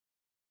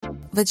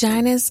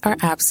Vaginas are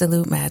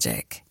absolute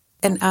magic,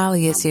 and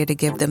Ollie is here to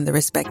give them the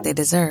respect they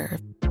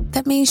deserve.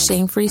 That means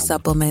shame-free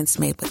supplements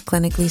made with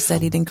clinically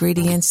studied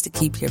ingredients to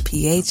keep your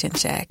pH in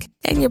check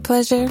and your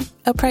pleasure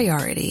a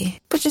priority.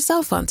 Put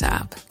yourself on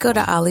top. Go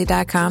to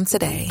Ollie.com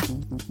today.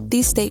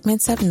 These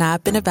statements have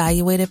not been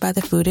evaluated by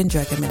the Food and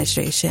Drug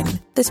Administration.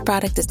 This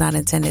product is not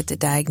intended to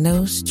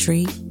diagnose,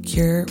 treat,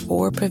 cure,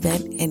 or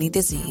prevent any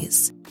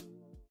disease.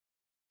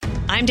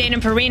 I'm Dana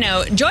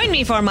Perino. Join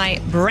me for my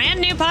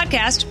brand new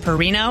podcast,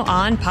 Perino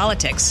on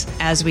Politics.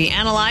 As we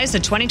analyze the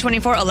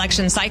 2024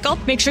 election cycle,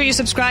 make sure you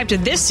subscribe to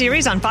this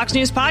series on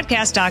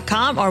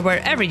FoxNewsPodcast.com or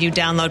wherever you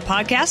download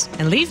podcasts,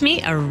 and leave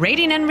me a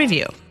rating and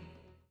review.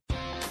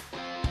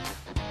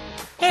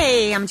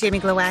 Hey, I'm Jamie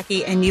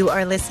Glowacki, and you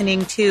are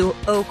listening to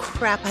Oh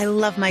Crap, I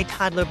Love My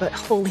Toddler, but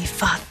Holy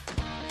Fuck.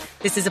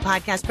 This is a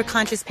podcast for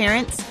conscious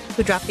parents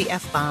who drop the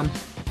F-bomb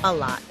a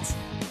lot.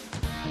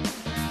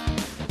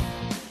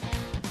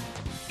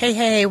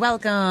 Hey,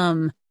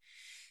 welcome.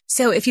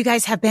 So if you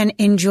guys have been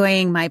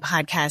enjoying my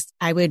podcast,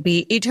 I would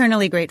be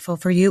eternally grateful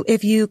for you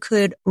if you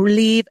could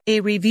leave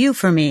a review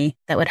for me.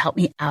 That would help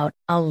me out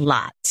a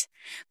lot.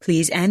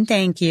 Please and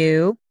thank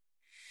you.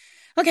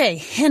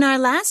 Okay, in our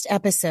last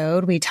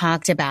episode, we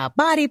talked about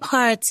body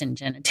parts and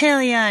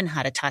genitalia and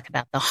how to talk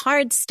about the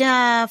hard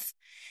stuff.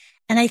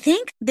 And I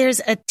think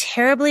there's a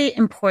terribly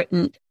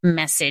important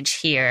message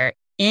here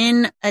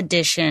in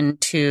addition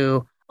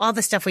to all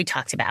the stuff we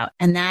talked about.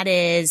 And that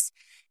is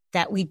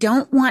that we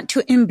don't want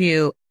to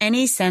imbue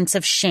any sense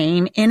of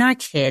shame in our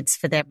kids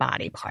for their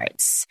body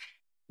parts.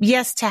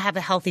 Yes, to have a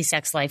healthy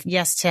sex life.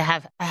 Yes, to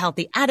have a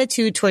healthy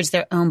attitude towards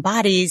their own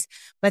bodies.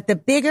 But the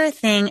bigger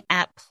thing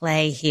at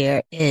play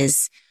here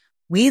is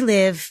we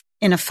live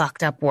in a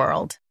fucked up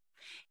world.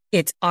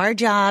 It's our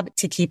job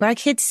to keep our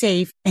kids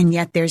safe, and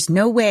yet there's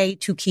no way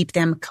to keep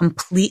them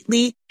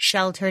completely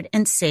sheltered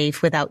and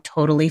safe without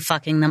totally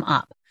fucking them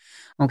up.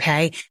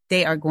 Okay.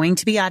 They are going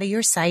to be out of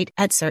your sight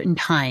at certain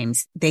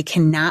times. They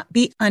cannot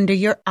be under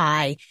your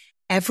eye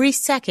every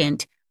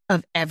second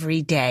of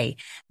every day.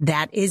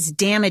 That is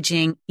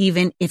damaging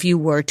even if you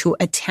were to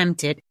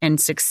attempt it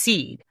and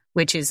succeed,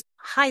 which is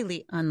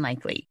highly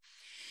unlikely.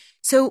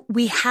 So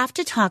we have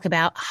to talk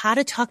about how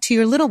to talk to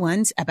your little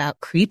ones about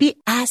creepy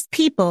ass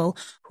people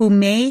who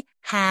may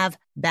have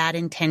bad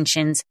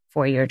intentions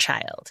for your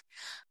child.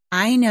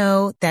 I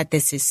know that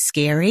this is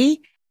scary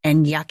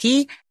and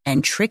yucky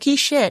and tricky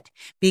shit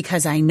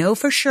because I know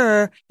for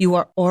sure you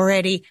are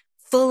already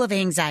full of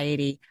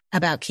anxiety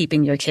about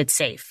keeping your kids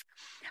safe.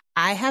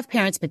 I have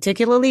parents,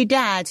 particularly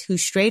dads, who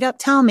straight up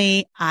tell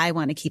me, I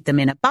want to keep them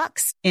in a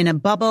box, in a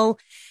bubble.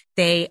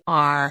 They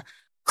are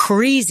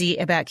crazy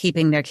about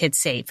keeping their kids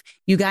safe.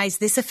 You guys,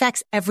 this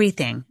affects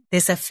everything.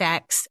 This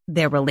affects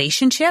their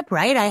relationship,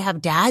 right? I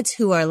have dads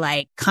who are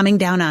like coming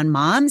down on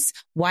moms.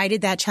 Why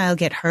did that child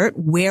get hurt?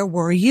 Where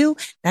were you?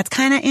 That's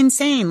kind of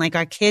insane. Like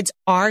our kids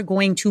are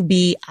going to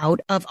be out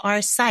of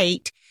our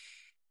sight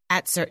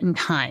at certain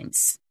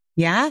times.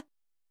 Yeah.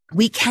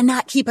 We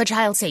cannot keep a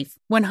child safe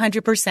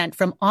 100%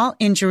 from all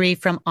injury,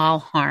 from all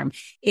harm.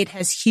 It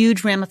has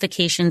huge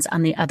ramifications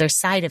on the other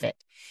side of it.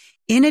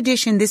 In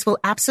addition, this will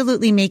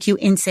absolutely make you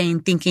insane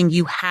thinking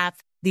you have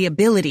the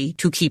ability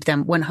to keep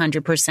them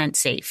 100%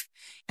 safe.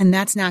 And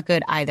that's not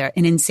good either.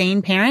 An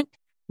insane parent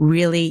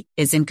really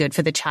isn't good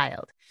for the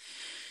child.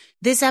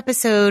 This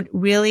episode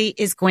really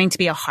is going to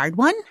be a hard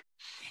one.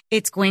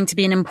 It's going to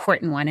be an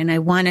important one. And I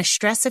want to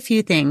stress a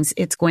few things.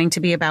 It's going to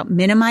be about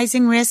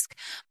minimizing risk,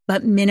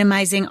 but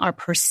minimizing our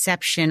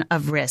perception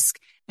of risk.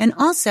 And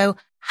also,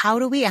 how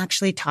do we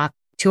actually talk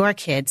to our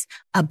kids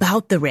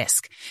about the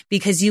risk?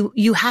 Because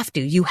you have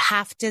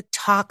to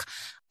talk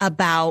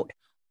about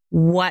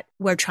what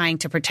we're trying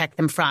to protect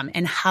them from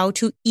and how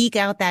to eke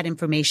out that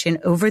information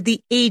over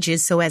the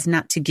ages so as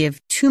not to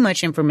give too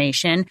much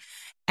information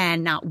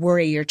and not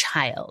worry your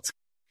child.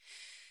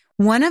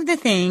 One of the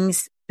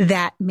things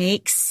that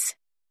makes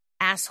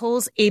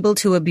assholes able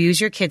to abuse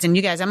your kids, and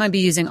you guys, I'm going to be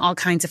using all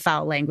kinds of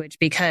foul language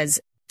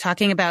because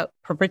talking about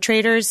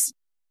perpetrators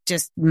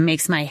just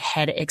makes my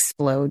head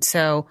explode.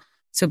 So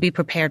be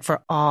prepared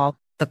for all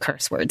the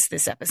curse words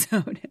this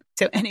episode.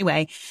 So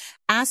anyway,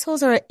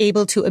 assholes are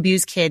able to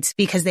abuse kids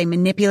because they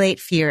manipulate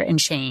fear and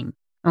shame.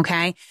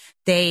 Okay.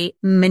 They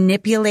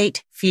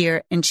manipulate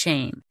fear and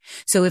shame.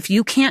 So if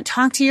you can't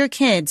talk to your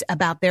kids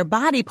about their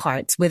body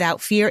parts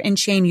without fear and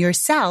shame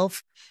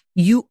yourself,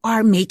 you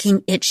are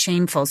making it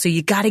shameful. So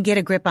you got to get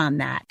a grip on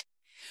that.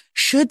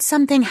 Should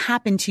something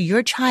happen to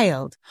your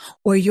child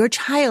or your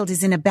child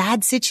is in a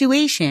bad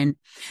situation,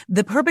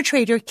 the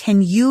perpetrator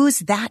can use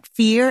that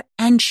fear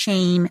and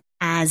shame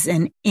as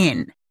an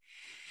in.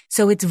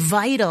 So it's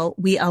vital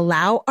we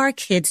allow our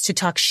kids to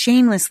talk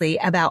shamelessly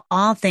about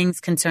all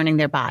things concerning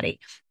their body.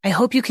 I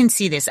hope you can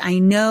see this. I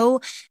know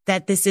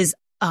that this is,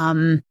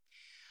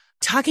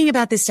 talking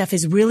about this stuff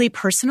is really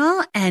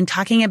personal, and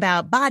talking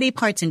about body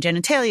parts and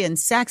genitalia and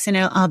sex and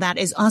all that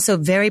is also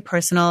very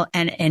personal,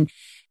 and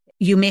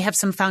you may have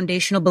some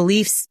foundational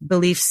beliefs,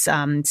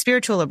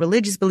 spiritual or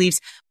religious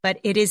beliefs, but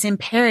it is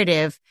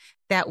imperative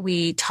that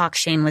we talk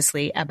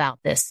shamelessly about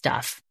this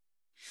stuff.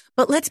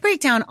 But let's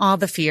break down all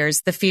the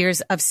fears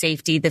of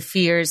safety, the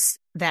fears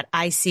that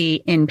I see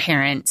in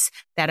parents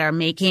that are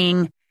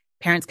making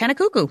parents kind of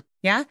cuckoo.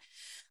 Yeah.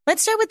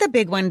 Let's start with the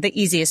big one,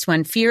 the easiest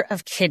one, fear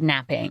of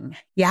kidnapping.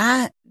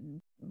 Yeah.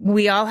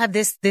 We all have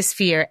this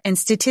fear. And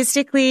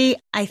statistically,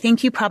 I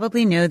think you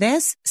probably know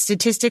this.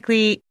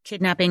 Statistically,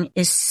 kidnapping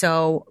is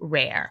so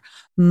rare.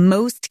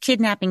 Most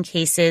kidnapping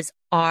cases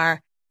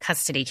are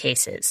custody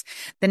cases.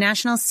 The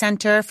National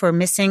Center for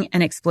Missing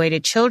and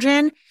Exploited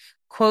Children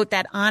quote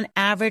that on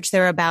average,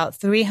 there are about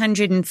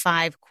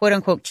 305 quote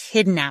unquote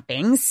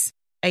kidnappings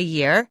a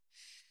year,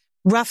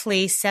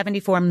 roughly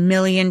 74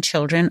 million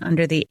children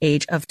under the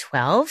age of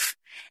 12.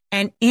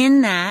 And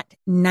in that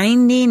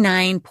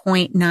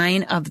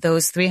 99.9 of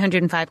those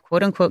 305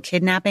 quote unquote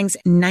kidnappings,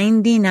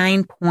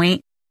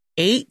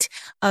 99.8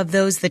 of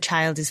those, the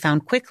child is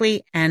found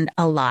quickly and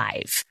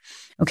alive.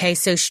 Okay.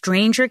 So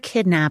stranger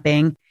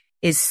kidnapping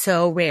is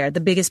so rare. The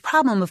biggest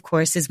problem, of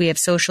course, is we have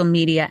social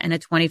media and a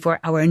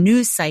 24-hour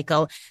news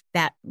cycle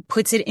that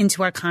puts it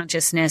into our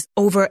consciousness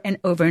over and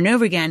over and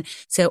over again.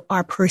 So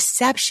our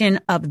perception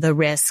of the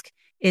risk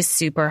is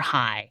super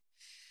high.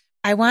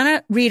 I want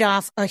to read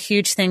off a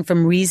huge thing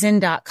from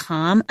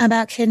reason.com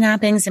about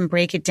kidnappings and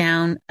break it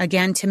down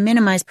again to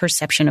minimize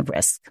perception of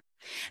risk.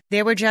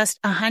 There were just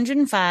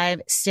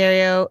 105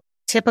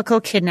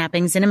 stereotypical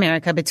kidnappings in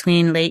America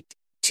between late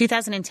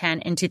 2010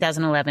 and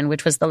 2011,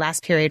 which was the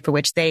last period for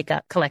which they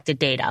collected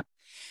data.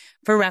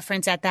 For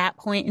reference, at that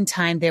point in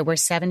time, there were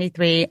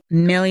 73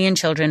 million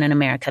children in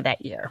America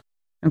that year.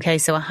 Okay,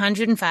 so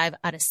 105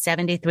 out of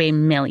 73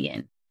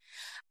 million.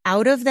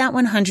 Out of that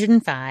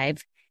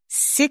 105,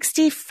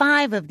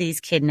 65 of these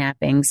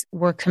kidnappings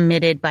were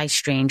committed by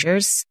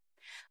strangers.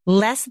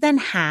 Less than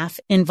half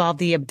involved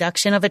the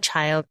abduction of a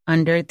child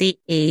under the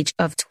age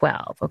of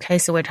 12. Okay,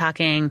 so we're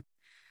talking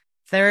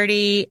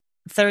 30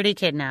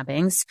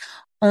 kidnappings.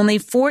 Only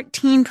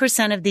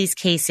 14% of these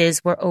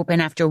cases were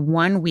open after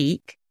 1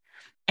 week,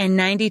 and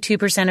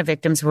 92% of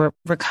victims were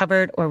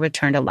recovered or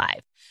returned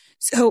alive.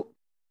 So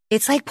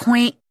it's like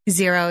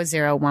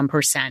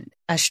 0.001%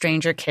 a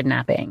stranger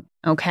kidnapping.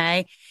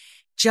 Okay.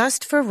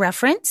 Just for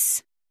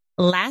reference,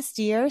 last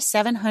year,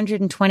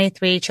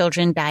 723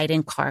 children died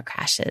in car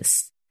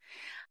crashes.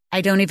 I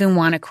don't even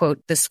want to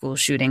quote the school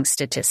shooting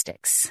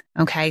statistics.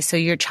 Okay. So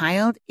your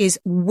child is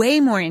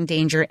way more in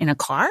danger in a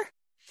car,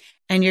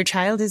 and your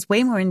child is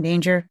way more in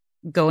danger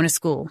going to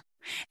school.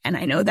 And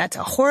I know that's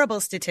a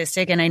horrible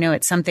statistic, and I know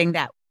it's something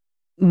that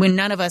when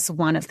none of us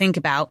want to think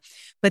about.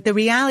 But the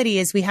reality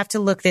is we have to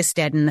look this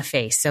dead in the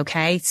face,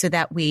 okay? So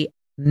that we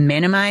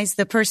minimize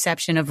the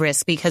perception of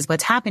risk, because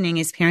what's happening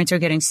is parents are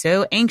getting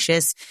so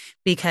anxious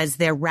because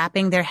they're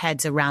wrapping their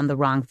heads around the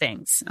wrong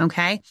things,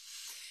 okay?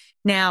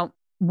 Now,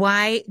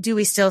 why do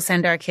we still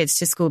send our kids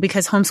to school?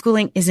 Because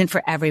homeschooling isn't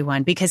for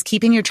everyone. Because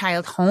keeping your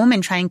child home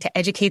and trying to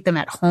educate them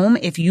at home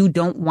if you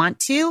don't want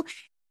to,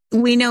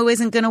 we know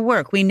isn't going to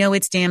work. We know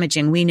it's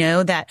damaging. We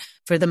know that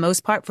for the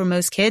most part, for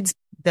most kids,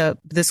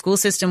 the school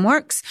system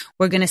works.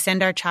 We're going to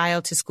send our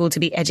child to school to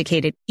be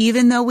educated,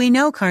 even though we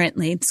know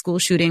currently school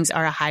shootings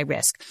are a high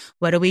risk.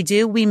 What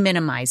do? We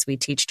minimize. We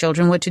teach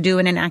children what to do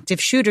in an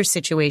active shooter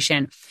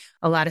situation.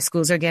 A lot of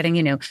schools are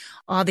getting,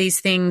 all these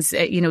things,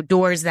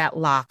 doors that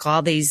lock,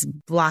 all these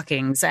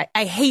blockings.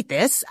 I hate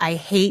this. I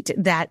hate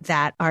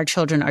that our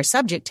children are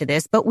subject to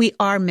this, but we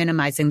are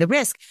minimizing the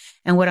risk.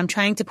 And what I'm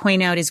trying to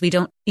point out is we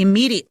don't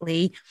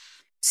immediately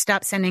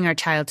stop sending our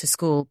child to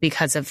school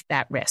because of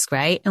that risk,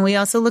 right? And we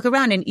also look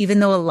around, and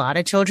even though a lot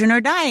of children are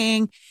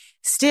dying,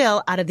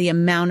 still out of the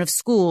amount of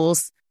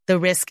schools, the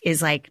risk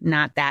is like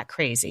not that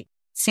crazy.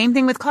 Same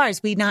thing with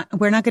cars. We're not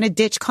going to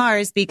ditch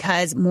cars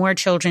because more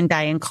children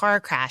die in car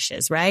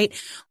crashes, right?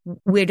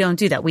 We don't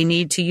do that. We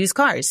need to use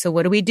cars. So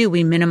what do?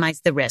 We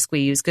minimize the risk.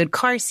 We use good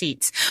car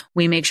seats.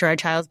 We make sure our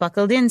child's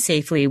buckled in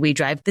safely. We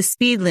drive the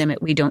speed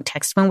limit. We don't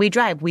text when we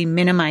drive. We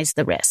minimize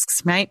the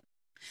risks, right?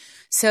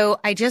 So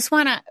I just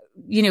want to,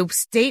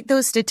 state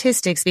those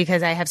statistics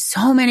because I have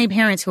so many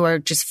parents who are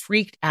just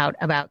freaked out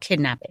about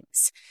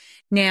kidnappings.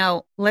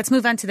 Now, let's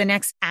move on to the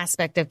next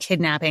aspect of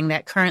kidnapping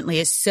that currently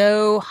is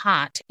so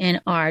hot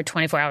in our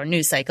 24-hour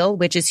news cycle,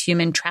 which is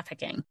human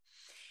trafficking.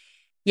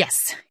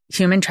 Yes,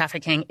 human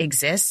trafficking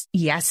exists.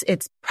 Yes,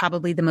 it's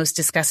probably the most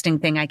disgusting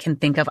thing I can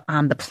think of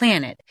on the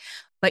planet.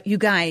 But you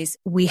guys,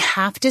 we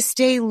have to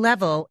stay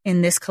level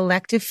in this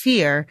collective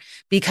fear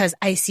because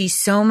I see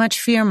so much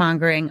fear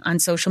mongering on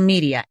social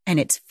media, and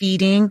it's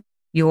feeding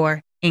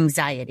your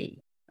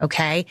anxiety.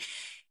 Okay.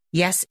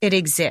 Yes, it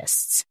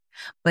exists.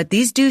 But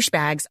these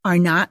douchebags are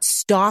not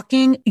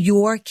stalking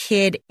your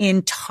kid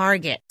in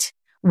Target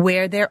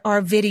where there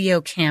are video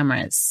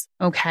cameras.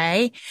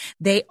 Okay.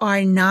 They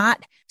are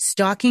not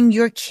stalking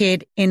your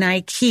kid in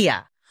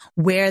IKEA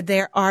where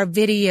there are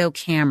video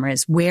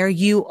cameras, where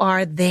you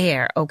are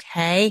there.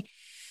 Okay.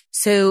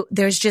 So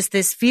there's just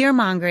this fear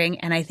mongering.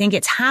 And I think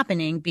it's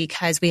happening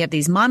because we have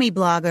these mommy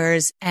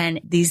bloggers and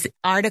these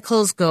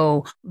articles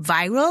go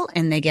viral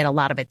and they get a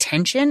lot of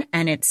attention.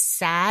 And it's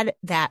sad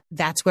that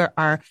that's where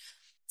our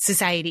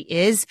society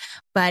is.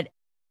 But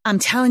I'm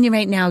telling you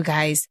right now,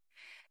 guys,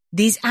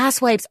 These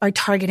asswipes are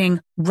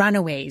targeting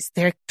runaways.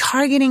 They're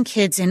targeting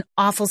kids in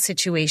awful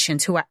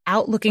situations who are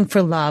out looking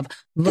for love,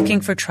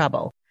 looking for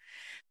trouble.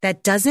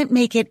 That doesn't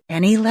make it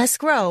any less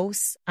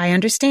gross. I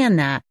understand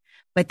that,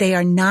 but they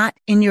are not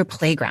in your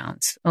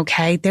playgrounds.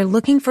 Okay. They're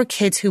looking for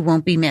kids who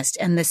won't be missed.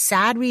 And the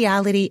sad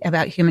reality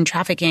about human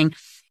trafficking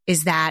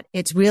is that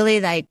it's really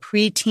like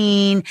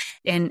preteen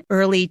and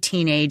early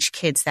teenage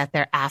kids that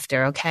they're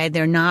after. Okay.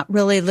 They're not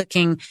really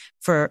looking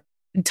for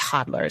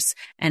toddlers.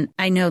 And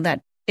I know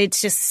that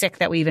it's just sick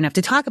that we even have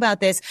to talk about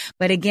this.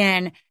 But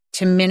again,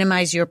 to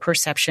minimize your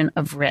perception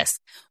of risk,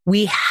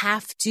 we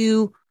have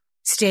to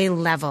stay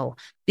level,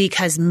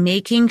 because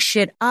making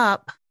shit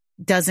up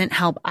doesn't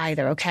help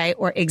either. Okay.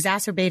 Or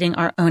exacerbating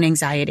our own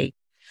anxiety.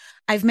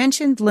 I've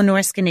mentioned Lenore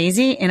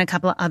Skenazy in a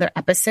couple of other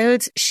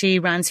episodes. She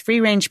runs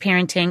Free Range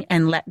Parenting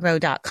and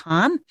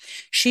LetGrow.com.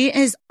 She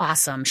is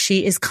awesome.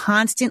 She is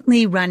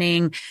constantly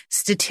running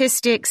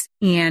statistics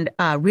and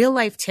real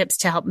life tips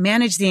to help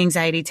manage the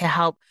anxiety,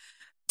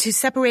 to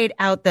separate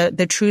out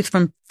the truth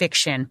from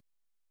fiction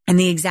and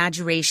the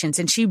exaggerations.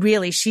 And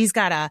she's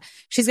got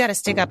to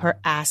stick up her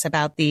ass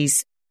about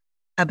these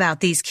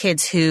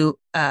kids who,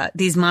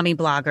 these mommy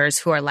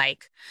bloggers who are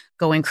like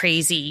going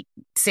crazy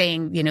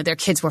saying, their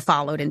kids were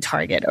followed in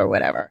Target or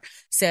whatever.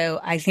 So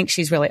I think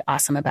she's really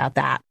awesome about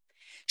that.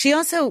 She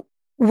also,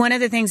 one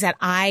of the things that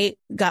I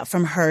got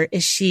from her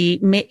is she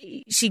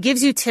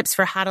gives you tips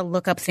for how to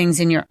look up things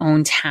in your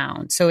own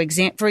town. So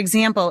for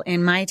example,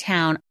 in my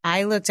town,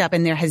 I looked up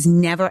and there has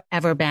never,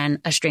 ever been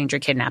a stranger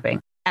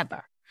kidnapping,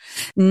 ever.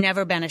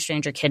 Never been a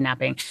stranger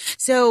kidnapping.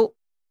 So,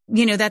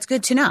 that's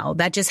good to know.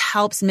 That just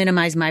helps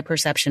minimize my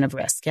perception of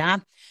risk. Yeah.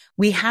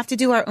 We have to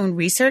do our own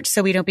research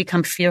so we don't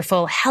become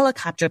fearful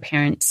helicopter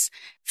parents,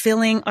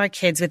 filling our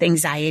kids with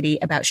anxiety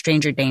about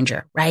stranger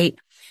danger, right?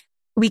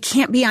 We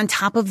can't be on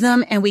top of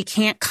them, and we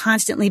can't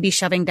constantly be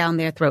shoving down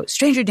their throat.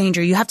 Stranger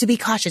danger. You have to be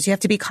cautious. You have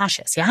to be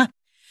cautious. Yeah.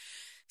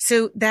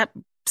 So that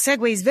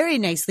segues very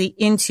nicely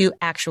into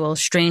actual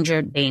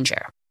stranger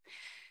danger.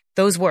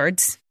 Those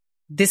words.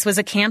 This was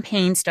a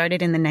campaign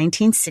started in the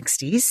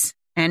 1960s.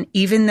 And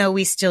even though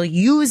we still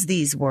use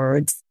these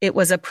words, it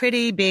was a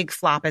pretty big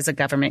flop as a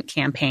government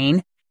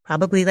campaign,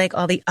 probably like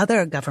all the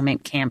other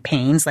government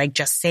campaigns, like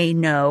just say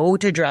no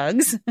to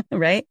drugs,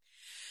 right?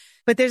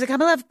 But there's a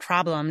couple of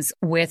problems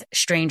with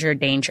stranger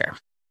danger.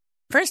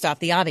 First off,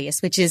 the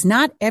obvious, which is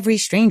not every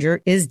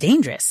stranger is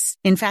dangerous.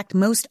 In fact,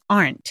 most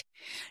aren't.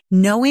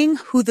 Knowing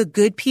who the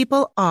good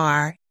people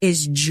are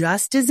is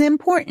just as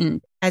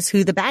important as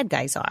who the bad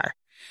guys are.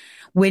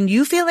 When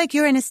you feel like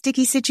you're in a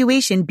sticky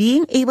situation,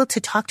 being able to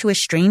talk to a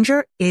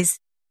stranger is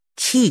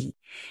key.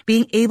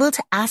 Being able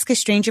to ask a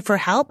stranger for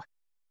help,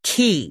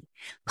 key.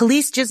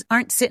 Police just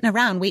aren't sitting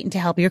around waiting to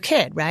help your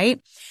kid,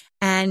 right?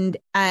 And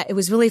it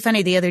was really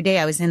funny. The other day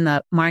I was in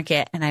the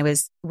market and I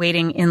was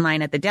waiting in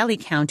line at the deli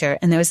counter,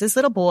 and there was this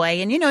little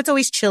boy, and it's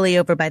always chilly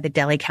over by the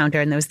deli counter.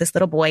 And there was this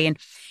little boy, and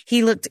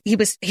he was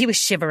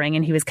shivering,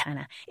 and he was kind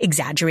of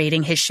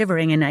exaggerating his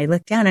shivering. And I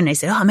looked down and I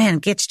said, "Oh man,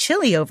 it gets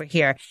chilly over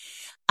here."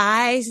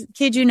 I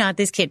kid you not,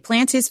 this kid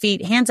plants his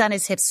feet, hands on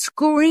his hips,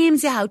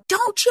 screams out,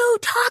 "Don't you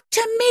talk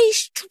to me,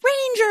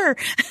 stranger."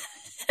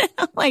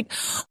 I'm like,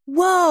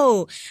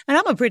 whoa. And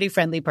I'm a pretty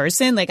friendly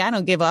person. Like, I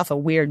don't give off a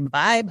weird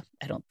vibe.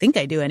 I don't think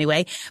I do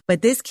anyway.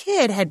 But this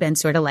kid had been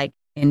sort of like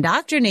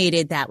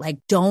indoctrinated that, like,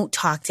 don't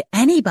talk to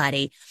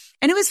anybody.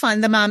 And it was fun.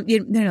 The mom,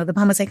 the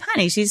mom was like,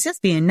 "Honey, she's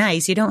just being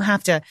nice. You don't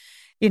have to,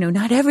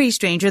 not every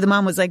stranger." The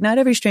mom was like, "Not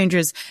every stranger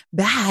is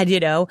bad,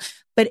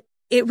 But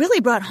it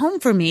really brought home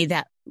for me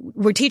that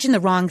we're teaching the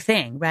wrong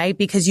thing, right?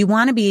 Because you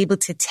want to be able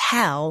to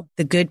tell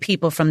the good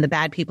people from the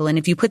bad people. And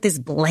if you put this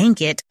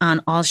blanket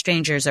on all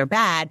strangers are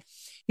bad,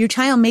 your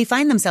child may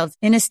find themselves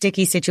in a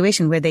sticky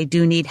situation where they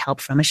do need help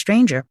from a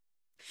stranger.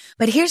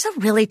 But here's a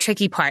really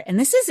tricky part. And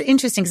this is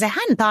interesting because I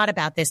hadn't thought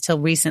about this till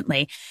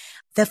recently.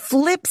 The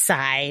flip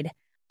side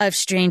of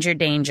stranger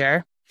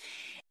danger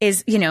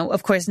is,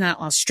 of course, not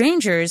all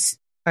strangers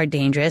are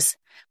dangerous,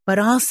 but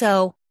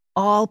also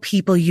all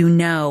people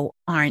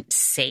aren't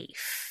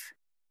safe.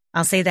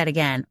 I'll say that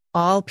again.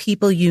 All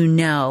people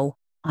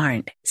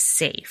aren't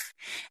safe.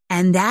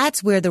 And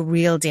that's where the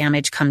real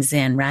damage comes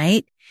in,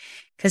 right?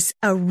 Because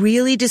a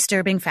really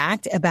disturbing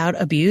fact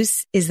about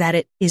abuse is that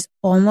it is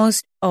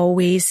almost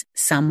always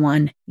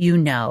someone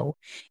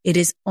It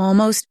is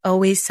almost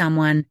always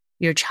someone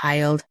your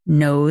child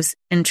knows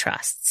and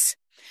trusts,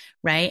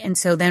 right? And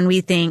so then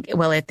we think,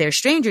 well, if there's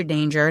stranger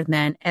danger,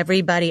 then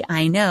everybody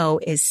I know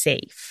is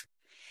safe.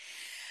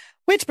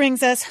 Which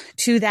brings us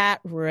to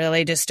that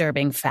really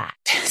disturbing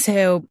fact.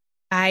 So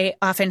I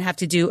often have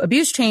to do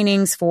abuse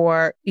trainings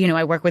for,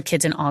 I work with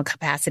kids in all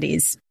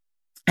capacities.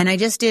 And I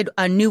just did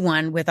a new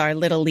one with our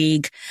little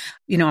league.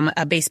 I'm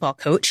a baseball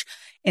coach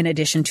in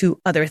addition to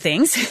other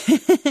things.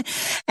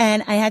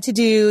 And I had to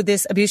do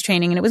this abuse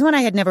training, and it was one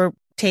I had never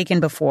taken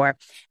before.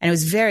 And it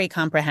was very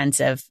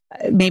comprehensive.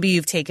 Maybe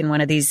you've taken one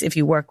of these. If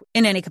you work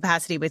in any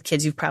capacity with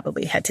kids, you've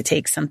probably had to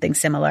take something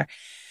similar.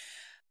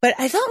 But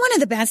I thought one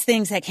of the best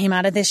things that came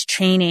out of this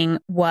training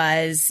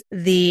was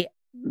the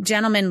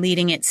gentleman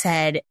leading it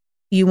said,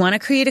 you want to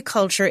create a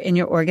culture in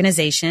your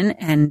organization,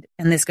 and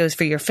this goes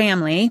for your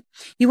family.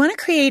 You want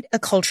to create a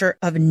culture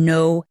of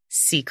no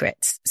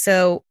secrets.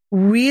 So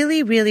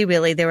really, really,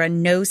 really, there are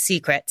no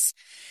secrets,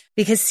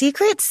 because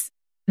secrets,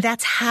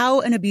 that's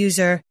how an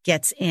abuser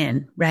gets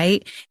in,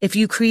 right? If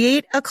you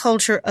create a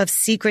culture of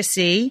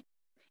secrecy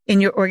in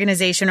your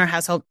organization or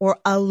household, or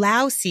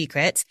allow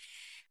secrets,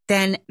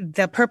 then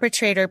the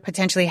perpetrator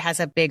potentially has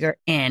a bigger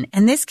in.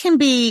 And this can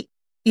be,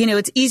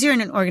 it's easier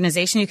in an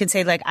organization. You can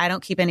say, like, I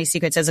don't keep any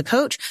secrets as a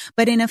coach,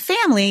 but in a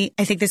family,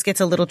 I think this gets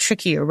a little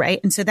trickier, right?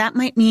 And so that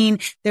might mean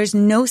there's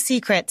no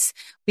secrets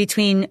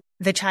between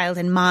the child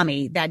and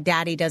mommy that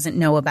daddy doesn't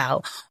know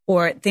about,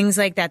 or things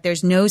like that.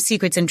 There's no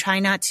secrets, and try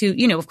not to,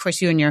 of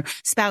course you and your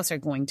spouse are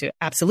going to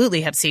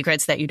absolutely have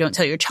secrets that you don't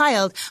tell your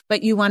child,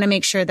 but you want to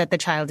make sure that the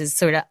child is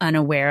sort of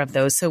unaware of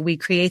those. So we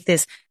create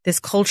this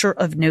culture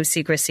of no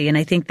secrecy. And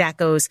I think that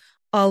goes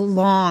a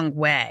long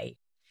way.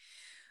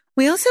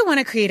 We also want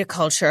to create a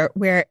culture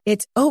where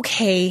it's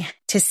okay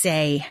to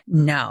say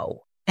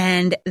no.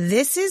 And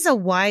this is a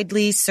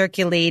widely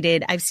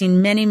circulated, I've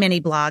seen many, many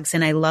blogs,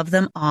 and I love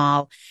them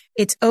all.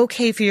 It's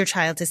okay for your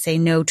child to say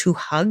no to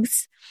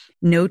hugs,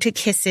 no to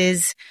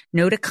kisses,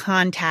 no to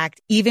contact,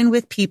 even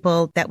with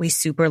people that we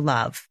super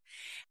love.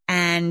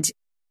 And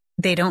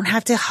they don't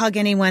have to hug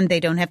anyone. They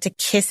don't have to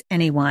kiss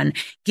anyone.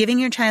 Giving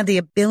your child the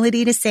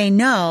ability to say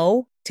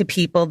no to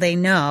people they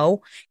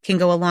know can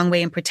go a long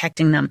way in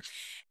protecting them.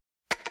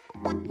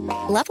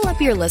 Level up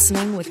your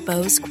listening with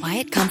Bose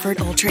Quiet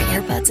Comfort Ultra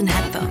earbuds and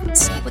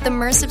headphones with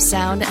immersive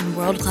sound and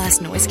world-class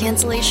noise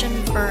cancellation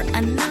for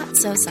a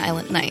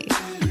not-so-silent night.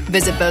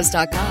 Visit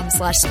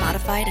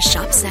Bose.com/Spotify to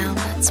shop sound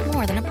that's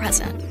more than a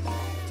present.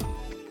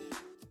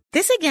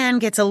 This again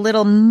gets a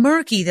little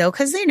murky though,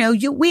 because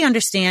we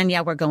understand,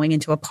 we're going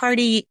into a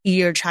party.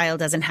 Your child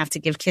doesn't have to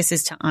give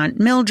kisses to Aunt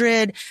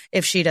Mildred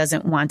if she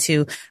doesn't want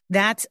to.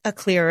 That's a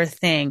clearer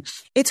thing.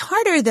 It's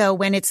harder though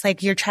when it's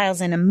like your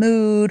child's in a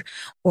mood,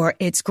 or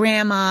it's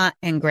grandma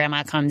and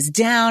grandma comes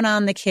down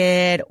on the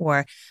kid,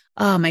 or,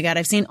 oh my God,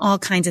 I've seen all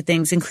kinds of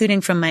things,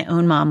 including from my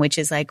own mom, which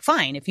is like,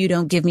 fine, if you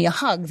don't give me a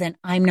hug, then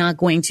I'm not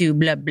going to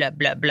blah, blah,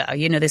 blah, blah,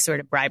 this sort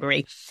of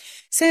bribery.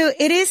 So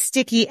it is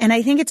sticky. And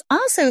I think it's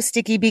also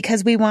sticky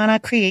because we want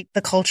to create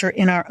the culture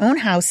in our own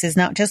houses,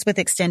 not just with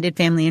extended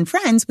family and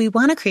friends. We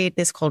want to create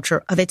this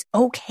culture of it's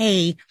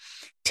okay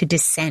to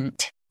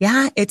dissent.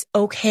 Yeah, it's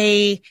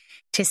okay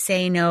to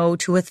say no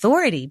to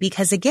authority,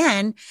 because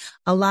again,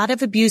 a lot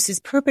of abuse is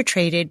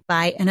perpetrated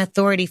by an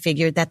authority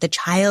figure that the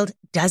child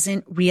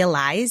doesn't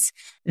realize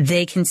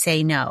they can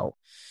say no.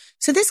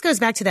 So this goes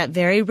back to that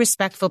very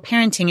respectful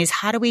parenting, is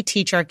how do we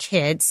teach our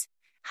kids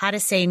how to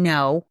say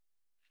no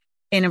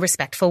in a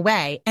respectful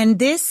way? And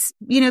this,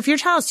 if your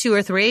child's 2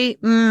 or 3,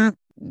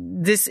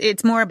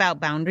 it's more about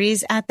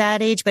boundaries at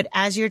that age. But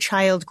as your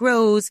child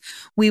grows,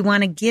 we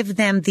want to give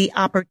them the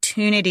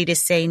opportunity to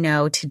say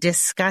no, to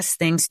discuss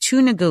things,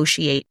 to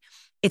negotiate.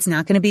 It's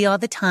not going to be all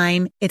the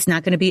time. It's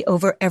not going to be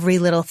over every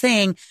little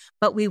thing,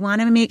 but we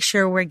want to make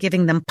sure we're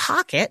giving them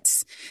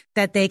pockets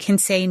that they can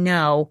say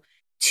no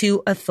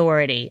to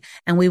authority.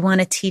 And we want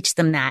to teach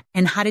them that,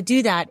 and how to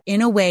do that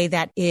in a way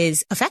that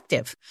is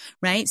effective,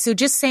 right? So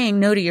just saying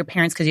no to your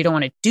parents because you don't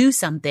want to do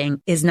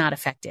something is not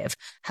effective.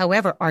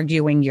 However,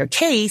 arguing your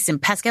case, and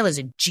Pascal is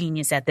a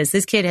genius at this.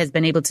 This kid has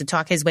been able to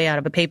talk his way out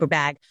of a paper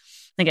bag.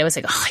 Like I was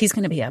like, oh, he's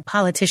going to be a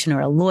politician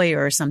or a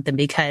lawyer or something,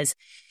 because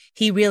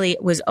he really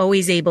was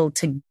always able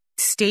to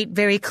state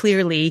very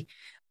clearly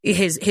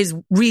his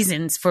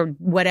reasons for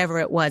whatever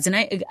it was. And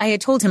I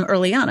had told him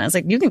early on, I was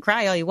like, you can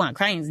cry all you want.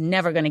 Crying is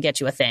never going to get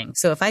you a thing.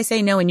 So if I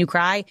say no and you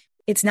cry,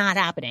 it's not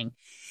happening.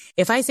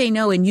 If I say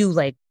no and you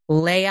like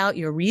lay out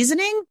your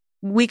reasoning,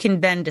 we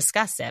can then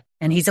discuss it.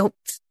 And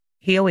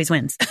he always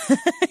wins.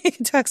 He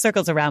can talk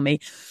circles around me.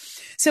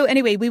 So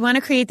anyway, we want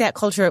to create that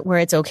culture where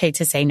it's okay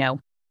to say no.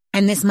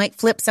 And this might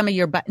flip some of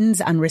your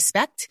buttons on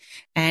respect.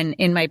 And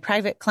in my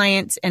private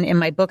clients and in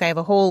my book, I have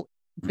a whole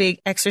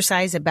big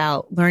exercise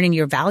about learning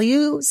your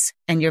values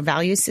and your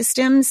value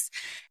systems.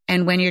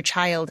 And when your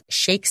child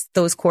shakes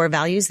those core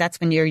values, that's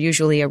when you're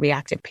usually a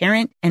reactive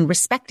parent. And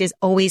respect is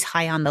always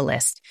high on the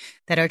list,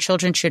 that our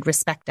children should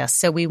respect us.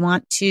 So we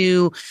want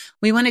to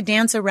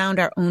dance around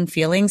our own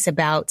feelings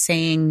about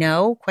saying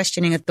no,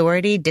 questioning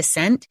authority,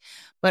 dissent,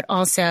 but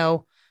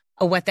also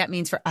what that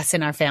means for us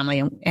and our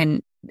family.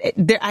 And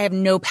I have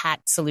no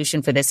pat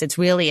solution for this. It's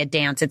really a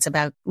dance. It's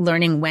about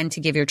learning when to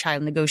give your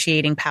child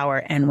negotiating power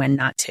and when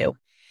not to.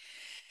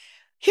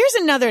 Here's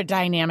another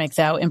dynamic,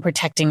 though, in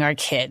protecting our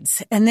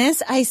kids. And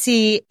this I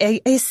see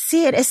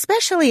it,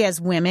 especially as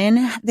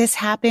women, this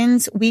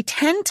happens. We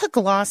tend to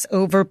gloss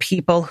over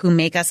people who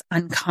make us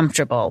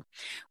uncomfortable.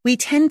 We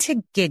tend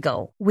to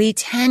giggle. We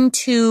tend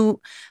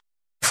to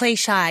play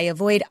shy,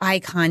 avoid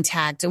eye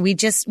contact.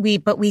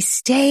 But we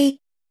stay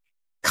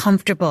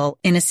comfortable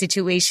in a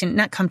situation,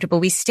 not comfortable.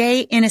 We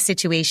stay in a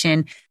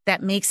situation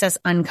that makes us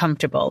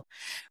uncomfortable,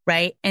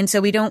 right? And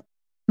so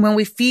when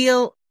we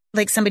feel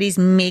like somebody's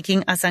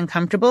making us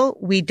uncomfortable,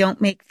 we don't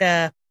make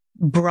the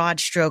broad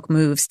stroke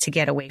moves to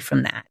get away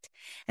from that.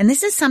 And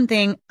this is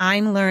something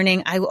I'm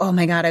learning. Oh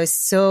my God, I was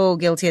so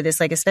guilty of this,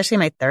 like, especially in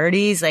my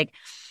 30s,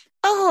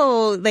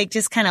 like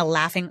just kind of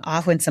laughing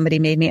off when somebody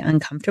made me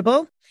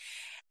uncomfortable,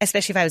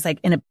 especially if I was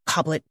like in a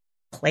public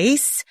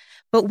place.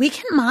 But we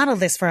can model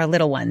this for our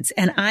little ones,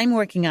 and I'm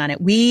working on it.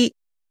 We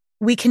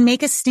can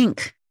make a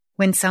stink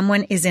when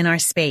someone is in our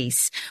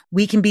space.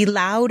 We can be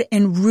loud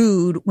and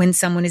rude when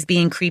someone is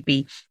being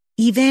creepy,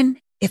 even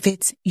if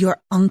it's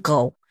your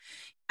uncle.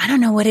 I don't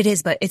know what it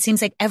is, but it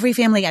seems like every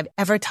family I've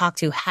ever talked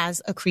to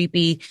has a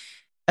creepy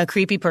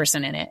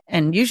person in it.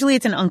 And usually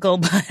it's an uncle,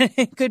 but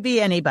it could be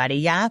anybody.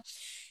 Yeah.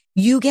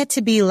 You get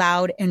to be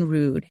loud and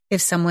rude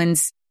if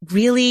someone's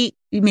really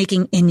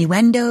making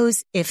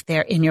innuendos, if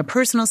they're in your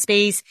personal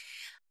space,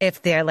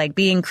 if they're like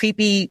being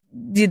creepy,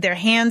 their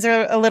hands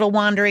are a little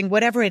wandering,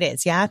 whatever it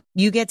is. Yeah.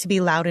 You get to be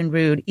loud and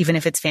rude, even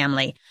if it's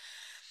family.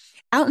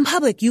 Out in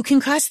public, you can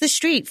cross the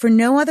street for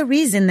no other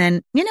reason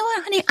than, you know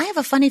what, honey, I have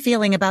a funny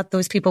feeling about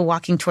those people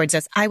walking towards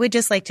us. I would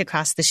just like to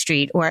cross the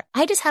street, or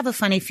I just have a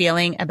funny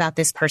feeling about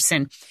this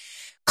person.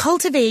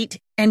 Cultivate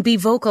and be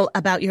vocal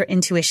about your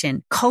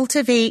intuition.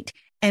 Cultivate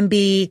and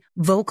be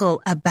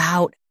vocal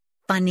about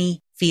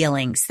funny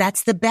feelings.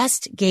 That's the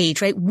best gauge,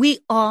 right? We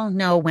all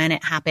know when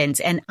it happens,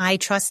 and I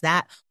trust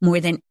that more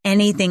than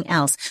anything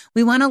else.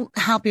 We want to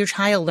help your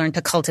child learn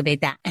to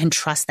cultivate that and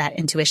trust that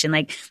intuition.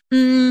 Like,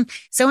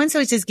 so-and-so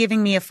is just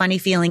giving me a funny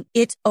feeling.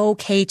 It's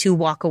okay to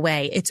walk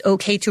away. It's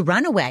okay to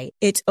run away.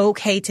 It's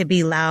okay to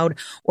be loud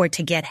or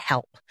to get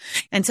help.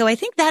 And so I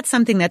think that's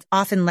something that's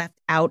often left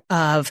out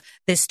of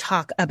this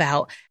talk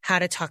about how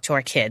to talk to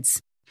our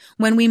kids.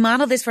 When we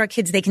model this for our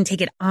kids, they can take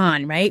it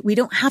on, right? We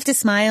don't have to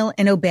smile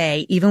and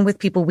obey. Even with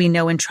people we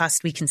know and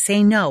trust, we can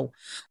say no.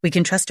 We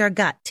can trust our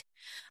gut.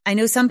 I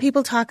know some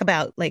people talk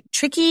about like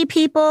tricky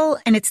people,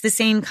 and it's the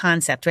same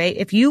concept, right?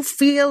 If you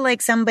feel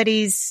like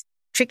somebody's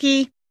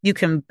tricky, you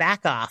can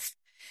back off.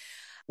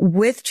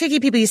 With tricky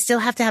people, you still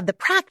have to have the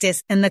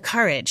practice and the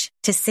courage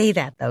to say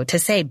that, though, to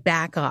say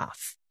back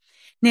off.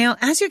 Now,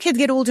 as your kids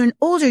get older and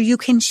older, you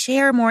can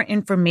share more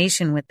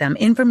information with them,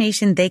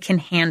 information they can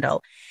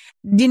handle.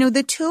 You know,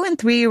 the 2 and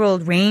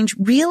 3-year-old range,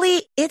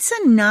 really, it's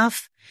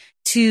enough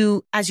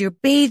to, as you're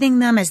bathing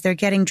them, as they're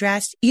getting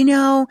dressed, you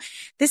know,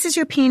 this is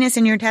your penis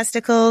and your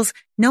testicles.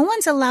 No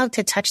one's allowed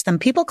to touch them.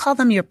 People call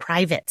them your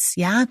privates.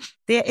 Yeah.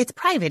 It's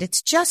private.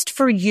 It's just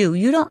for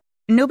you.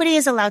 Nobody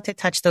is allowed to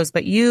touch those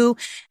but you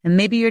and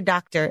maybe your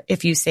doctor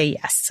if you say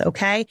yes.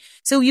 Okay.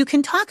 So you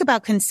can talk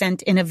about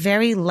consent in a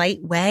very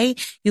light way.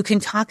 You can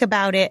talk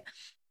about it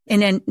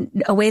in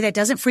a way that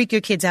doesn't freak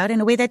your kids out, in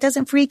a way that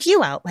doesn't freak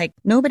you out. Like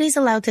nobody's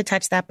allowed to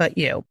touch that but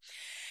you.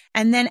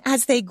 And then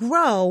as they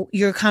grow,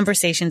 your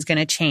conversation's going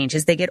to change.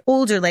 As they get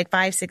older, like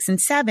 5, 6,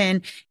 and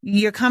 7,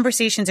 your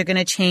conversations are going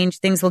to change.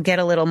 Things will get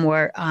a little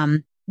more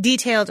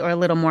detailed or a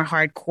little more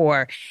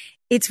hardcore.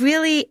 It's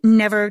really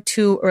never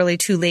too early,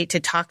 too late to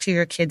talk to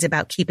your kids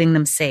about keeping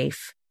them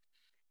safe.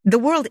 The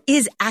world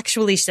is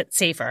actually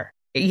safer.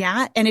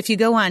 Yeah. And if you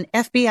go on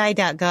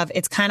FBI.gov,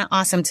 it's kind of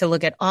awesome to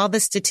look at all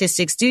the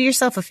statistics. Do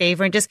yourself a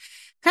favor and just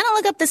kind of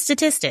look up the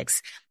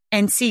statistics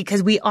and see,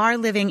 because we are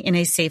living in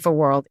a safer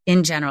world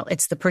in general.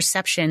 It's the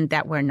perception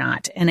that we're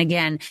not. And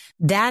again,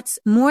 that's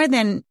more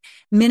than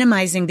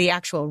minimizing the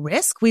actual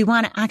risk. We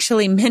want to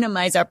actually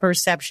minimize our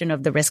perception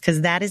of the risk,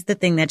 because that is the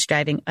thing that's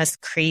driving us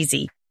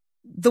crazy.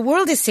 The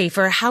world is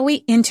safer. How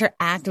we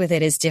interact with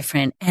it is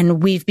different.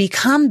 And we've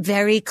become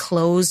very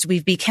closed.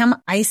 We've become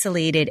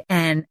isolated.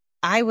 And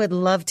I would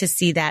love to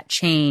see that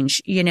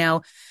change. You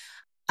know,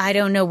 I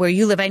don't know where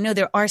you live. I know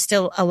there are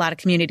still a lot of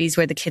communities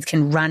where the kids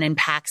can run in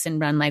packs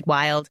and run like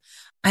wild.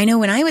 I know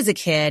when I was a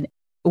kid,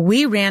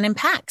 we ran in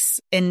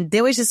packs and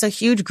there was just a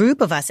huge group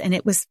of us. And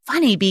it was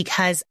funny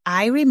because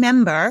I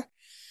remember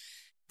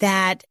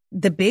that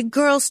the big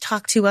girls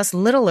talked to us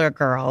littler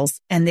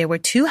girls, and there were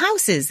 2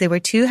 houses. There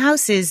were 2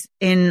 houses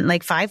in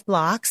like 5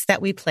 blocks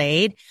that we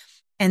played.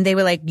 And they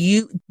were like,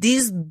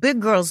 these big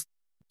girls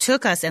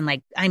took us and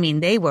like, I mean,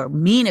 they were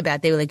mean about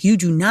it. They were like, you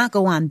do not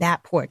go on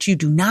that porch. You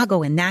do not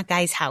go in that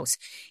guy's house.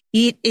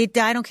 I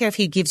don't care if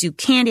he gives you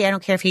candy. I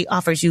don't care if he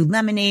offers you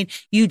lemonade.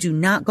 You do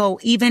not go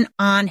even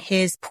on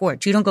his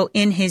porch. You don't go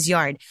in his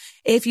yard.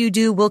 If you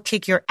do, we'll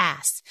kick your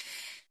ass.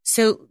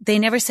 So they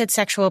never said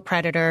sexual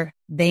predator.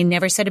 They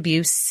never said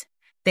abuse.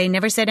 They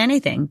never said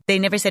anything. They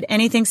never said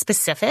anything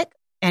specific.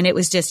 And it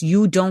was just,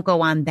 you don't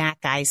go on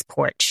that guy's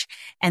porch.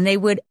 And they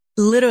would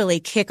literally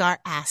kick our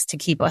ass to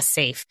keep us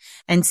safe.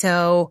 And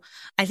so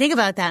I think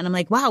about that and I'm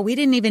like, wow, we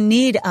didn't even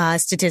need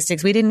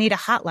statistics. We didn't need a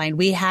hotline.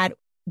 We had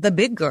the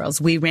big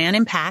girls. We ran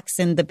in packs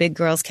and the big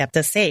girls kept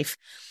us safe.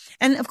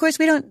 And of course,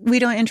 we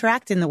don't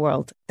interact in the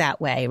world that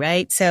way,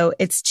 right? So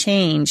it's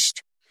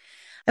changed.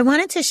 I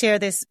wanted to share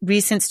this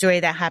recent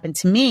story that happened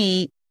to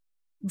me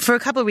for a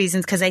couple of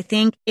reasons, because I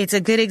think it's a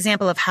good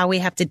example of how we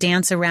have to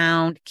dance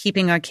around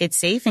keeping our kids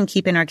safe and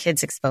keeping our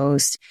kids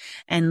exposed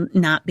and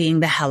not being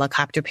the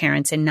helicopter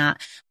parents and not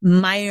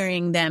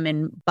miring them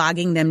and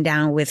bogging them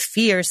down with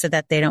fear so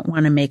that they don't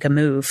want to make a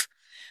move.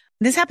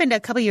 This happened a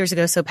couple of years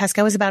ago. So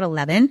Pascal was about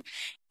 11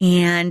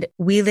 and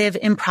we live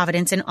in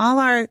Providence, and all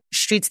our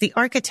streets, the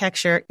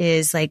architecture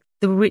is like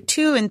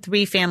 2 and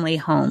 3 family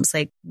homes,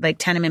 like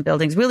tenement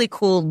buildings, really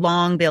cool,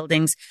 long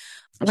buildings,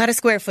 a lot of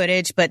square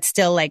footage, but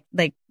still like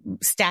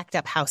stacked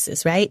up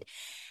houses, right?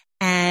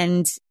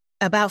 And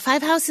about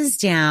 5 houses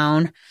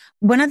down,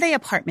 one of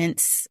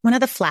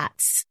the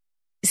flats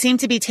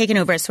seemed to be taken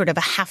over as sort of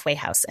a halfway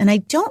house. And I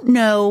don't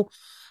know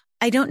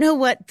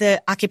what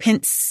the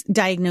occupants'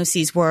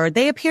 diagnoses were.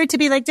 They appeared to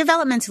be like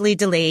developmentally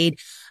delayed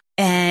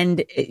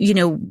and,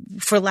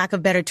 for lack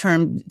of better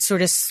term,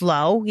 sort of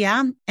slow.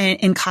 Yeah.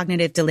 And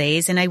cognitive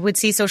delays. And I would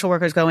see social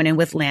workers going in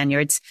with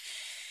lanyards.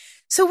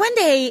 So one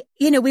day,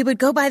 we would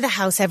go by the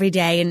house every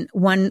day, and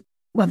one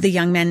of the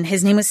young men,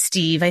 his name was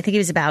Steve. I think he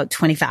was about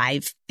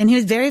 25, and he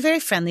was very, very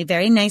friendly,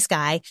 very nice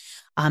guy.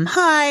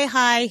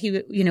 Hi.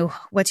 He,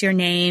 what's your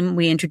name?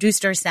 We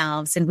introduced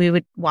ourselves, and we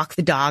would walk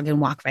the dog and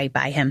walk right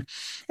by him.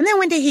 And then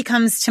one day he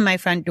comes to my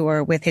front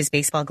door with his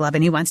baseball glove,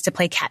 and he wants to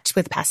play catch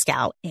with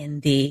Pascal in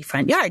the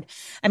front yard.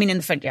 In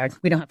the front yard.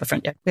 We don't have a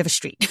front yard. We have a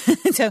street.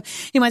 So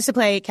he wants to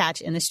play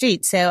catch in the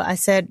street. So I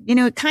said,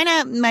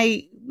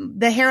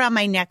 the hair on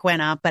my neck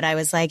went up, but I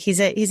was like, he's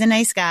a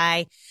nice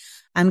guy.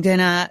 I'm going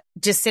to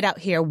just sit out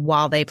here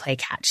while they play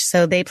catch.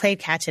 So they played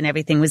catch and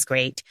everything was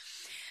great.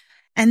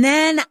 And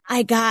then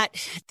I got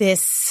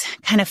this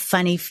kind of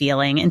funny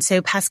feeling. And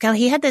so Pascal,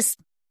 he had this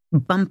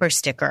bumper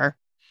sticker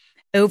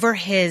over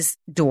his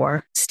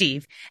door,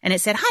 Steve, and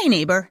it said, "Hi,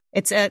 neighbor."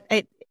 It's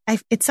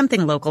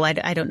something local. I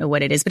don't know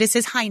what it is, but it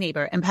says, "Hi,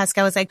 neighbor." And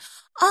Pascal was like,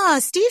 "Oh,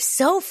 Steve's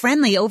so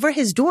friendly." Over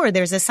his door,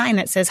 there's a sign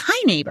that says,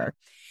 "Hi, neighbor."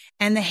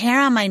 And the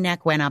hair on my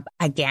neck went up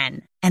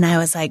again. And I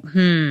was like,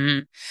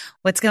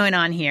 what's going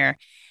on here?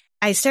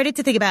 I started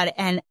to think about it.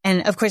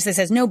 And of course, this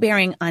has no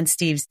bearing on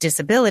Steve's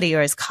disability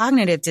or his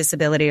cognitive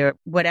disability or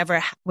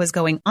whatever was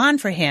going on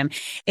for him,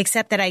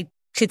 except that I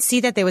could see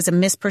that there was a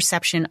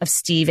misperception of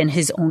Steve and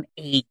his own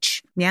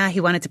age. Yeah,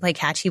 he wanted to play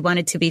catch. He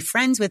wanted to be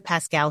friends with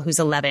Pascal, who's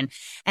 11.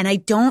 And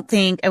I want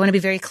to be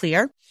very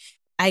clear,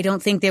 I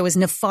don't think there was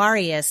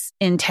nefarious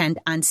intent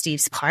on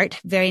Steve's part.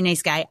 Very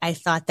nice guy. I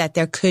thought that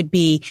there could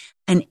be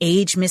an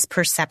age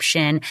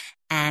misperception,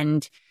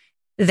 and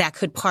that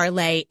could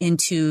parlay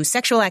into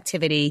sexual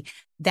activity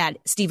that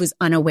Steve was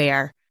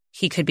unaware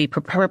he could be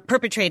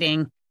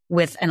perpetrating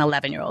with an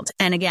 11-year-old.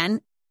 And again,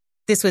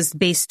 this was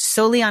based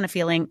solely on a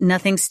feeling,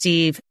 nothing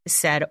Steve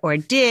said or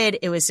did.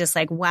 It was just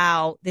like,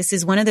 wow, this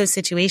is one of those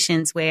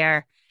situations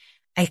where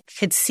I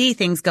could see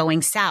things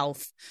going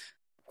south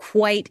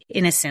quite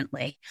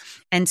innocently.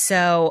 And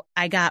so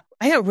I got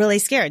really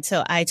scared.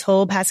 So I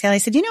told Pascal, I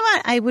said, you know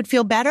what? I would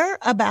feel better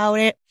about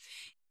it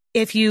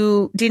if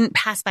you didn't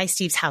pass by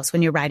Steve's house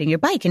when you're riding your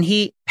bike. And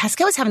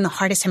Pascal was having the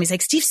hardest time. He's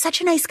like, "Steve's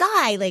such a nice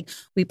guy. Like,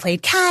 we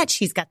played catch.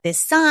 He's got this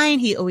sign.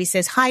 He always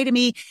says hi to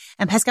me."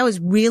 And Pascal was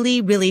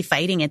really, really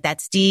fighting it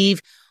that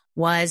Steve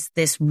was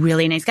this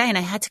really nice guy. And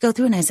I had to go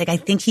through and I was like, I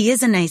think he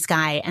is a nice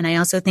guy. And I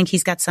also think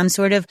he's got some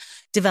sort of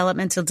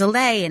developmental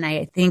delay. And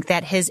I think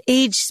that his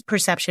age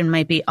perception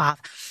might be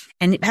off.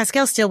 And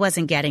Pascal still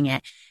wasn't getting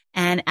it.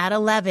 And at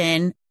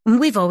 11,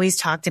 we've always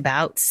talked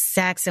about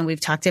sex and we've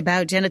talked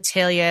about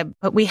genitalia,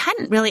 but we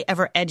hadn't really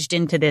ever edged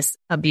into this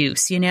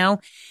abuse, And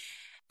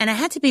I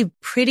had to be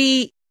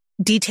pretty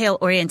detail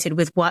oriented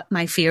with what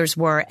my fears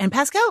were. And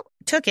Pascal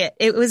took it.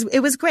 It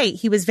was great.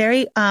 He was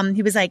very,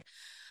 he was like,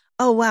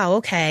 "Oh, wow.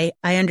 Okay.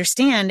 I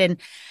understand." And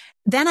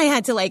then I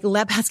had to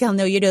let Pascal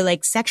know,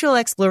 sexual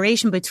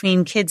exploration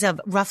between kids of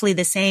roughly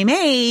the same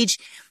age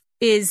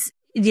is,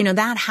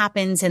 that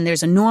happens, and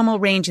there's a normal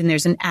range and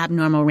there's an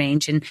abnormal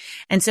range.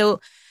 And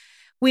so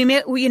we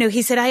met,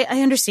 he said,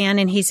 I understand.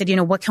 And he said,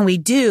 "What can we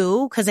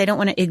do? Because I don't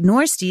want to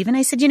ignore Steve." And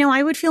I said,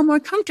 "I would feel more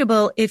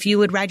comfortable if you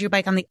would ride your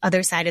bike on the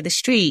other side of the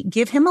street.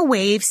 Give him a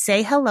wave,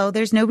 say hello.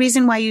 There's no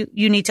reason why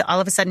you need to all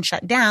of a sudden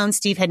shut down.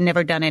 Steve had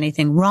never done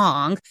anything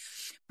wrong."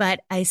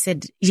 But I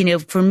said,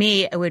 for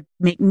me, it would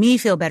make me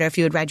feel better if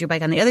you would ride your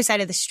bike on the other side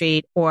of the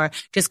street or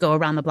just go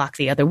around the block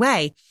the other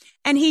way.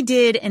 And he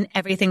did, and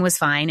everything was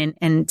fine.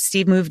 And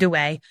Steve moved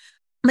away.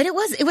 But it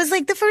was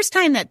like the first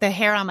time that the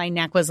hair on my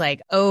neck was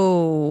like,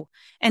 oh.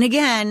 And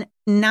again,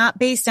 not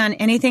based on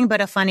anything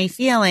but a funny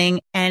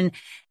feeling. And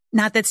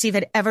not that Steve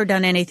had ever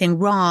done anything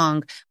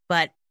wrong,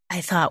 but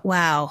I thought,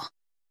 wow,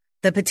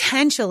 the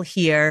potential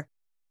here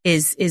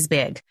is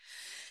big.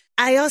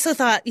 I also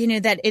thought,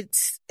 that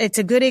it's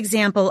a good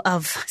example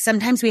of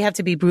sometimes we have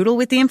to be brutal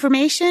with the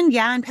information.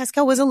 Yeah. And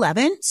Pascal was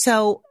 11.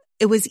 So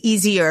it was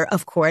easier,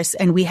 of course.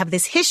 And we have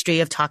this history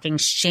of talking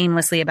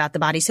shamelessly about the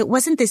body. So it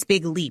wasn't this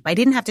big leap. I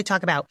didn't have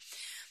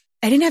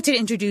to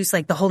introduce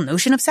the whole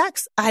notion of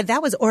sex.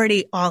 That was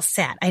already all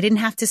set. I didn't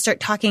have to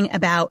start talking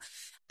about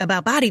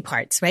body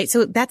parts, right?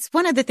 So that's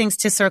one of the things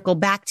to circle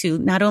back to,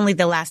 not only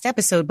the last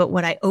episode, but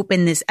what I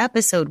opened this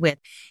episode with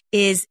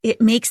is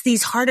it makes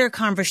these harder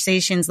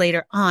conversations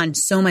later on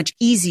so much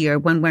easier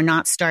when we're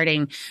not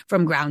starting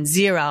from ground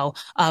zero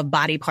of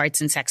body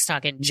parts and sex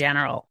talk in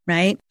general,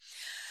 right?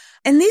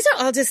 And these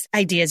are all just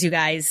ideas, you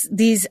guys.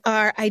 These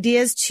are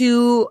ideas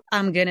to,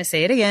 I'm going to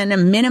say it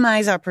again,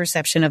 minimize our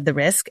perception of the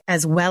risk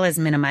as well as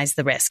minimize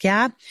the risk.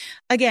 Yeah.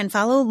 Again,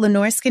 follow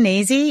Lenore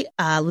Skenazy,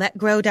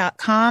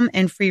 letgrow.com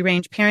and Free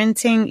Range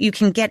Parenting. You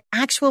can get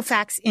actual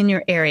facts in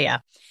your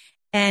area.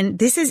 And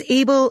this is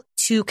able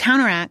to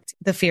counteract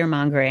the fear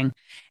mongering.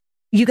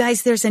 You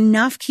guys, there's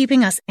enough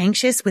keeping us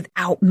anxious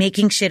without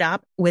making shit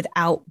up,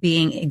 without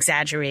being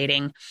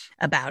exaggerating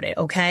about it.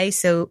 Okay.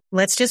 So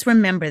let's just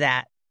remember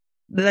that.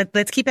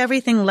 Let's keep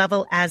everything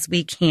level as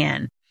we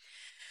can.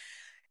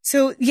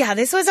 So yeah,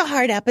 this was a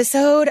hard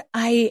episode.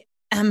 I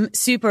am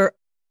super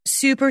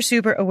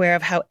aware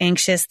of how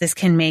anxious this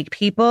can make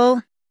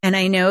people. And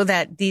I know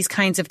that these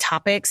kinds of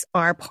topics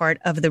are part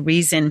of the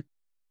reason.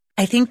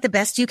 I think the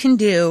best you can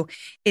do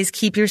is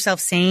keep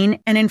yourself sane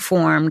and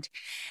informed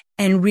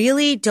and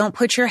really don't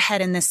put your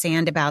head in the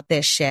sand about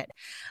this shit.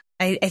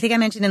 I think I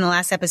mentioned in the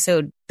last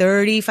episode,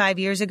 35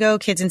 years ago,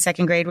 kids in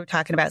second grade were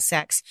talking about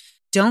sex.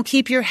 Don't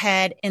keep your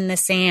head in the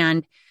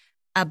sand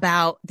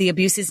about the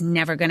abuse is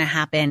never going to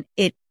happen.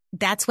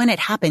 That's when it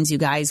happens, you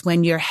guys,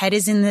 when your head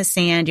is in the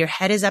sand, your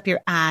head is up your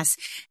ass,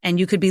 and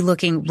you could be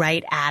looking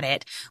right at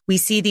it. We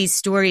see these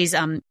stories.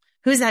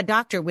 Who's that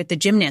doctor with the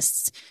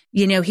gymnasts?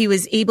 You know, he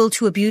was able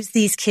to abuse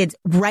these kids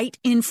right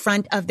in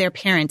front of their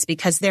parents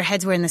because their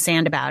heads were in the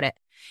sand about it.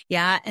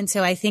 Yeah. And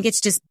so I think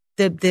it's just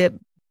the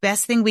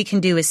best thing we can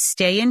do is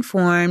stay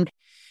informed,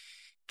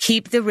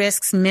 keep the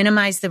risks,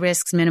 minimize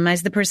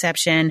the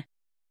perception.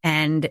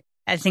 And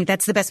I think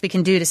that's the best we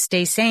can do to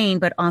stay sane,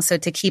 but also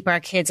to keep our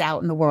kids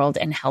out in the world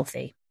and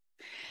healthy.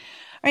 All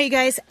right, you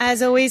guys,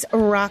 as always,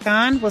 rock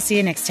on. We'll see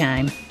you next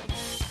time.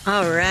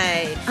 All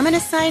right. I'm going to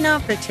sign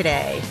off for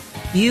today.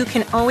 You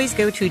can always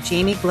go to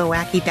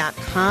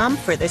jamieglowacki.com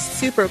for the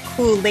super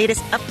cool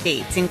latest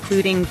updates,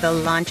 including the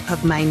launch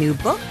of my new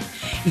book,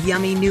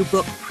 yummy new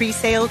book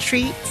pre-sale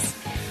treats,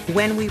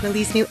 when we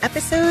release new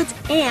episodes,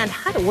 and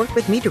how to work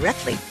with me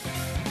directly.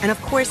 And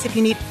of course, if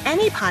you need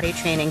any potty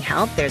training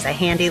help, there's a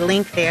handy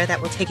link there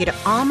that will take you to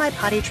all my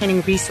potty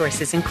training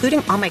resources,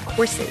 including all my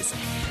courses.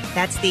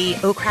 That's the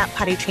Oh Crap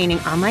Potty Training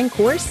online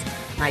course,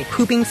 my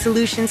Pooping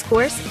Solutions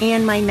course,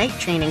 and my night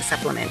training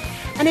supplement.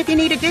 And if you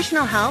need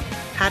additional help,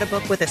 how to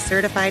book with a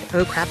certified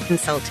Oh Crap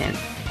consultant.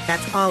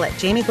 That's all at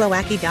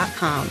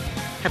jamieglowacki.com.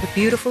 Have a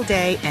beautiful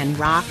day and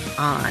rock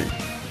on.